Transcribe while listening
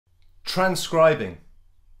Transcribing.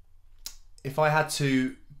 If I had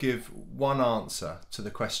to give one answer to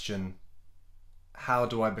the question, how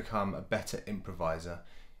do I become a better improviser,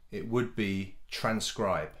 it would be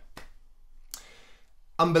transcribe.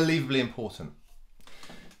 Unbelievably important.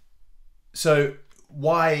 So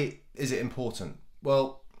why is it important?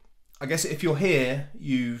 Well, I guess if you're here,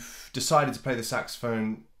 you've decided to play the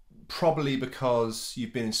saxophone probably because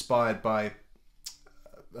you've been inspired by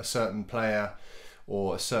a certain player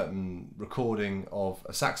or a certain recording of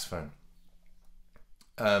a saxophone.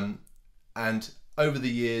 And over the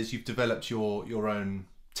years you've developed your own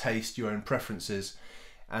taste, your own preferences,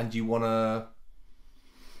 and you want to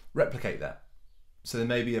replicate that. So there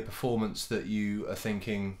may be a performance that you are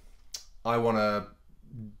thinking, I want to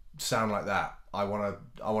sound like that. I want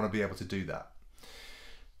to be able to do that.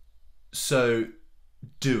 So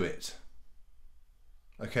do it.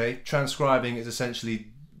 Okay? Transcribing is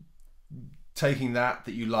essentially taking that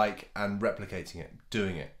you like and replicating it,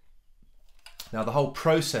 doing it. Now the whole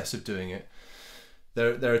process of doing it,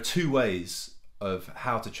 there are two ways of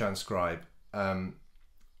how to transcribe.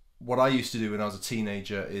 What I used to do when I was a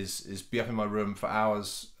teenager is be up in my room for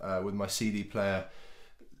hours with my CD player,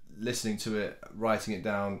 listening to it, writing it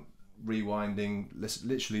down, rewinding,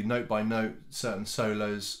 literally note by note, certain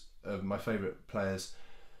solos of my favourite players,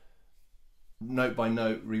 note by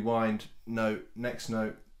note, rewind, note, next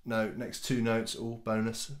two notes, all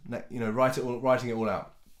bonus, writing it all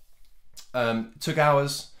out. Took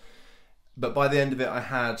hours, but by the end of it, I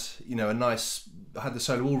had I had the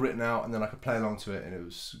solo all written out, and then I could play along to it, and it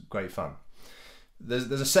was great fun. There's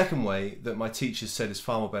a second way that my teachers said is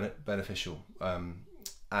far more beneficial,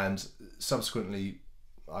 and subsequently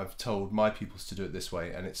I've told my pupils to do it this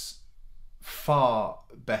way, and it's far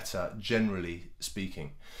better, generally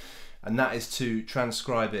speaking, and that is to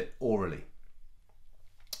transcribe it orally,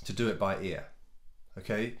 to do it by ear.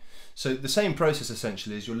 Okay, so the same process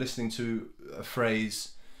essentially is you're listening to a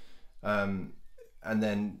phrase and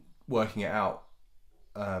then working it out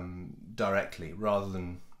directly rather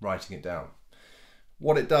than writing it down.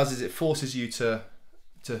 What it does is it forces you to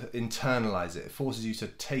internalize it. It forces you to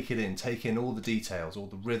take in all the details, all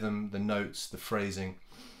the rhythm, the notes, the phrasing.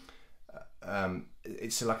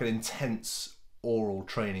 It's like an intense oral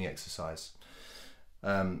training exercise.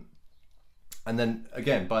 And then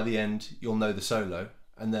again, by the end, you'll know the solo,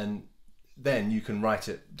 and then you can write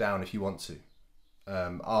it down if you want to,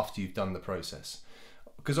 after you've done the process.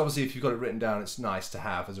 Because obviously if you've got it written down, it's nice to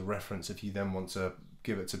have as a reference if you then want to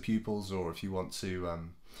give it to pupils, or if you want to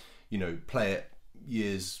play it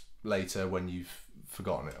years later when you've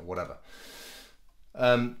forgotten it or whatever.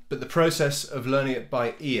 But the process of learning it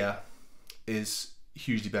by ear is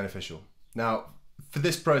hugely beneficial. Now, for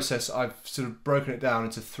this process, I've sort of broken it down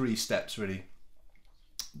into 3 steps really.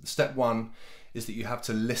 Step 1 is that you have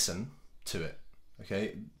to listen to it.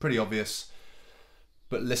 Okay, pretty obvious,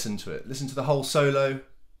 but listen to it. Listen to the whole solo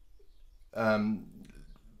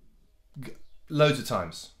loads of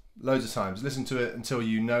times. Listen to it until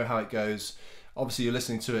you know how it goes. Obviously you're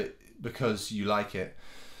listening to it because you like it.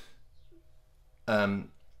 So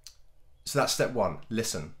that's step 1,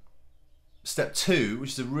 listen. Step 2,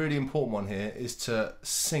 which is a really important one here, is to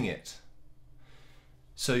sing it.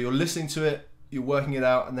 So you're listening to it, you're working it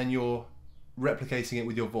out, and then you're replicating it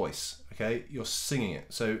with your voice. Okay, you're singing it.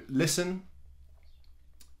 So listen,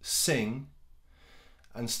 sing,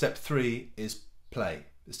 and step 3 is play.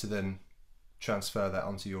 Is to then transfer that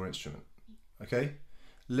onto your instrument. Okay,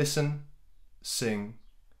 listen, sing,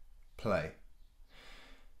 play.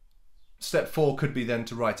 Step 4 could be then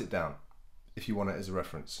to write it down if you want it as a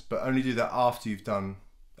reference, but only do that after you've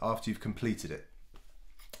completed it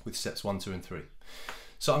with steps 1, 2, and 3.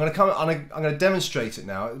 So I'm going to demonstrate it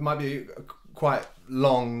now. It might be a quite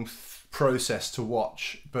long process to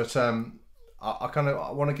watch, but I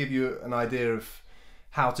want to give you an idea of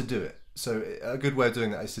how to do it. So a good way of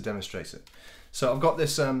doing that is to demonstrate it. So I've got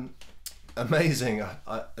this amazing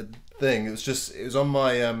thing. It was on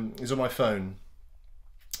my phone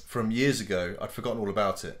from years ago. I'd forgotten all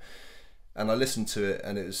about it, and I listened to it,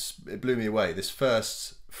 and it blew me away. This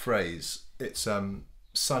first phrase, it's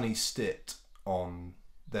Sonny Stitt on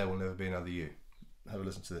There Will Never Be Another You. Have a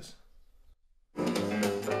listen to this.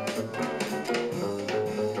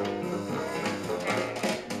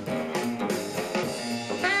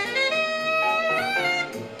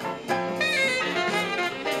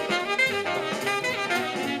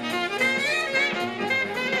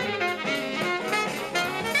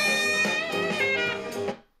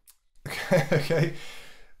 Okay,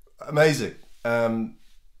 amazing.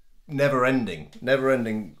 Never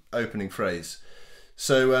ending opening phrase.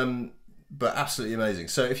 So but absolutely amazing.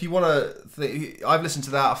 So if you want to, I've listened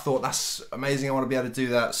to that, I thought that's amazing, I want to be able to do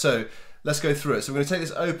that. So let's go through it. So we're going to take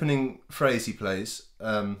this opening phrase he plays.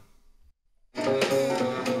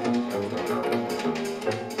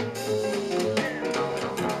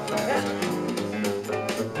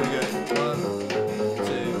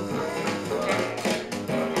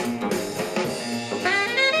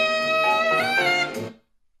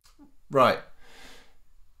 Right.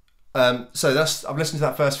 So I've listened to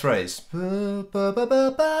that first phrase.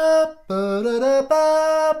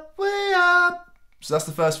 So that's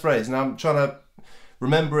the first phrase. Now I'm trying to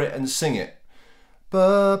remember it and sing it.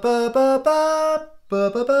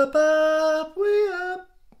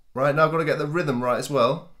 Right, now I've got to get the rhythm right as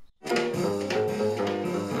well.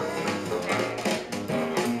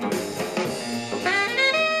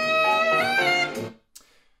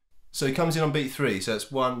 So he comes in on beat 3, so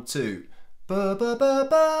it's 1, 2.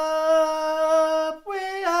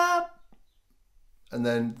 And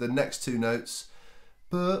then the next two notes.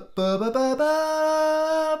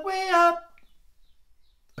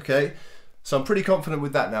 Okay, so I'm pretty confident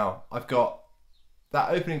with that now. I've got that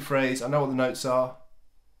opening phrase, I know what the notes are.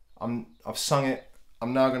 I've sung it.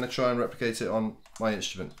 I'm now going to try and replicate it on my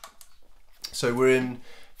instrument. So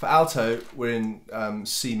for alto, we're in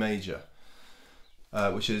C major.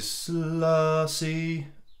 Which is La C.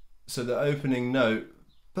 So the opening note,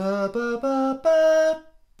 ba ba ba ba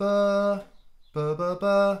ba ba ba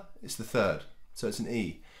ba, it's the third. So it's an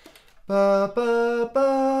E. Ba ba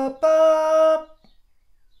ba ba.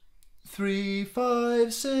 3,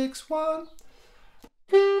 5, 6, 1.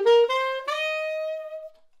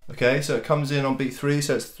 Okay, so it comes in on beat 3.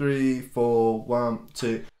 So it's 3, 4, 1,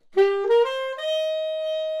 2.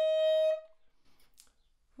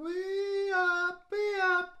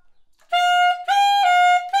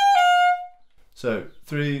 So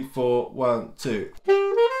 3, 4, 1, 2.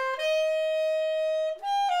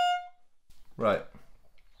 Right,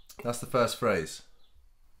 that's the first phrase.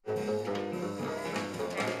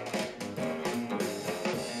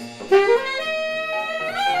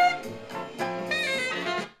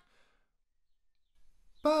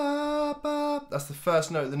 Ba, ba. That's the first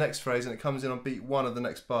note of the next phrase, and it comes in on beat 1 of the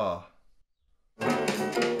next bar.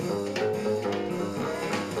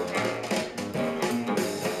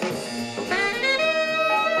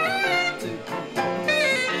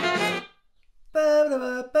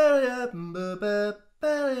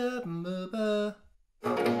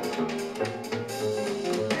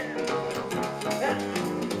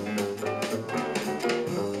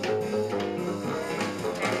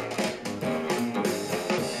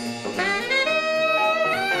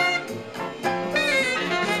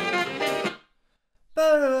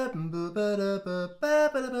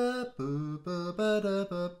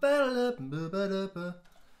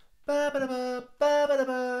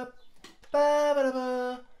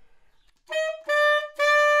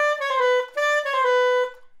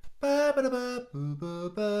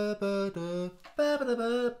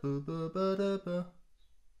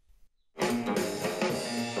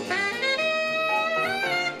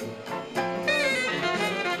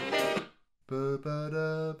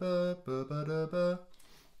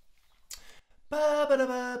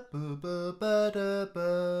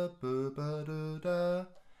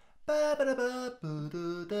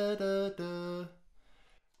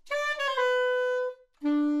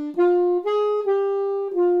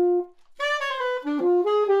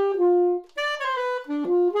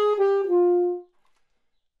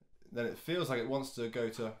 Then it feels like it wants to go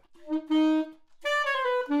to,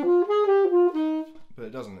 but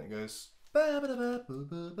it doesn't. It goes, I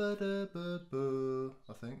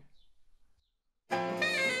think.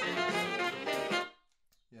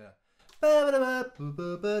 Yeah.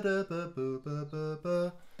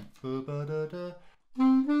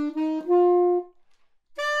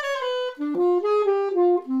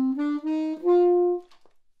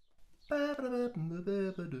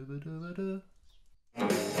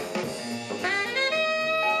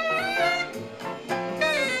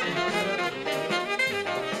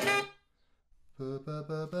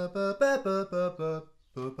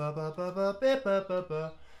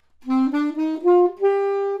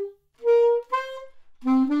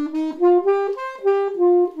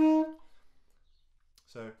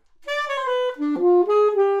 So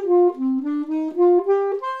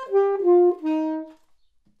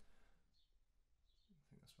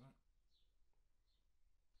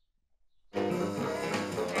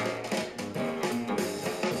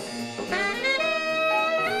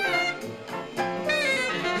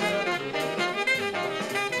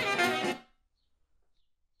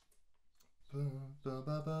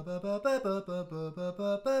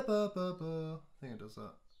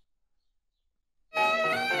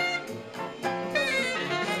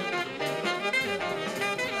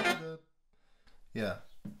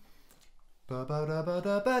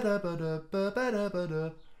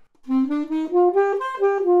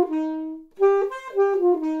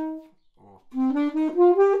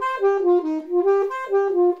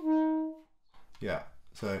Yeah,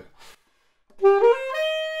 so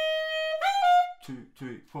 2,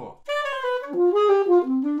 3, 4.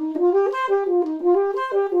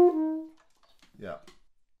 Yeah.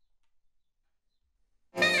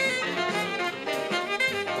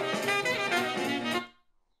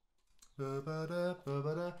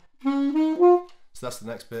 So that's the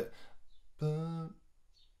next bit.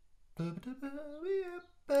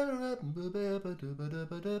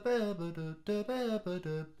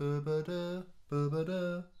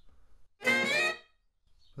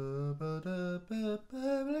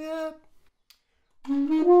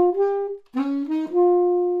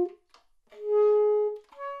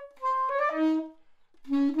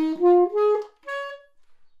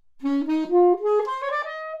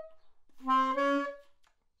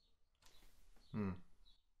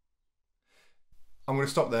 I'm going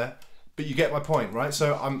to stop there, but you get my point, right?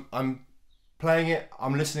 So I'm playing it,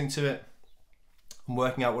 I'm listening to it, I'm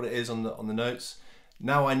working out what it is on the notes.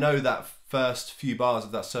 Now I know that first few bars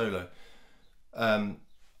of that solo. I've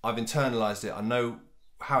internalized it. I know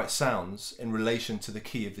how it sounds in relation to the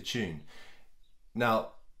key of the tune.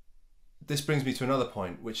 Now, this brings me to another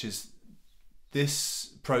point, which is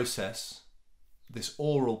this process, this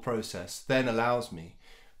oral process, then allows me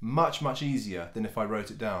much easier than if I wrote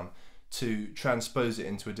it down to transpose it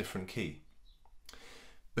into a different key.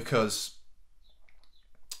 Because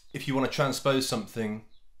if you want to transpose something,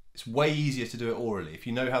 it's way easier to do it orally. If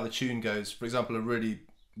you know how the tune goes, for example, a really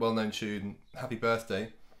well-known tune, Happy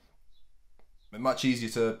Birthday, it's much easier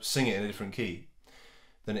to sing it in a different key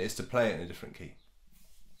than it is to play it in a different key.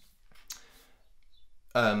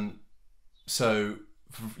 So,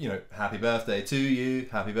 you know, happy birthday to you,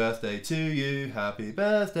 happy birthday to you, happy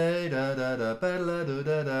birthday, da da da ba da da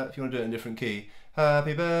da da. If you want to do it in a different key,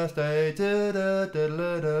 happy birthday, da da da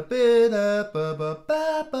da da da ba ba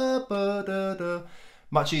ba ba ba da da.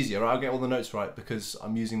 Much easier, right? I'll get all the notes right because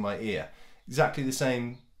I'm using my ear. Exactly the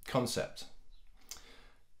same concept.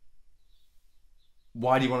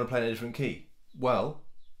 Why do you want to play in a different key? Well,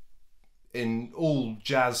 in all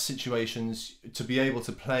jazz situations, to be able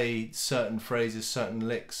to play certain phrases, certain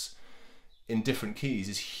licks in different keys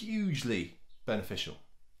is hugely beneficial.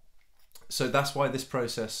 So that's why this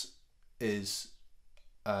process is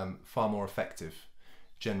far more effective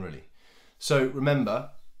generally. So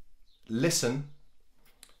remember, listen,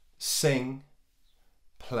 sing,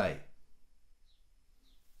 play.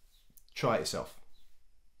 Try it yourself.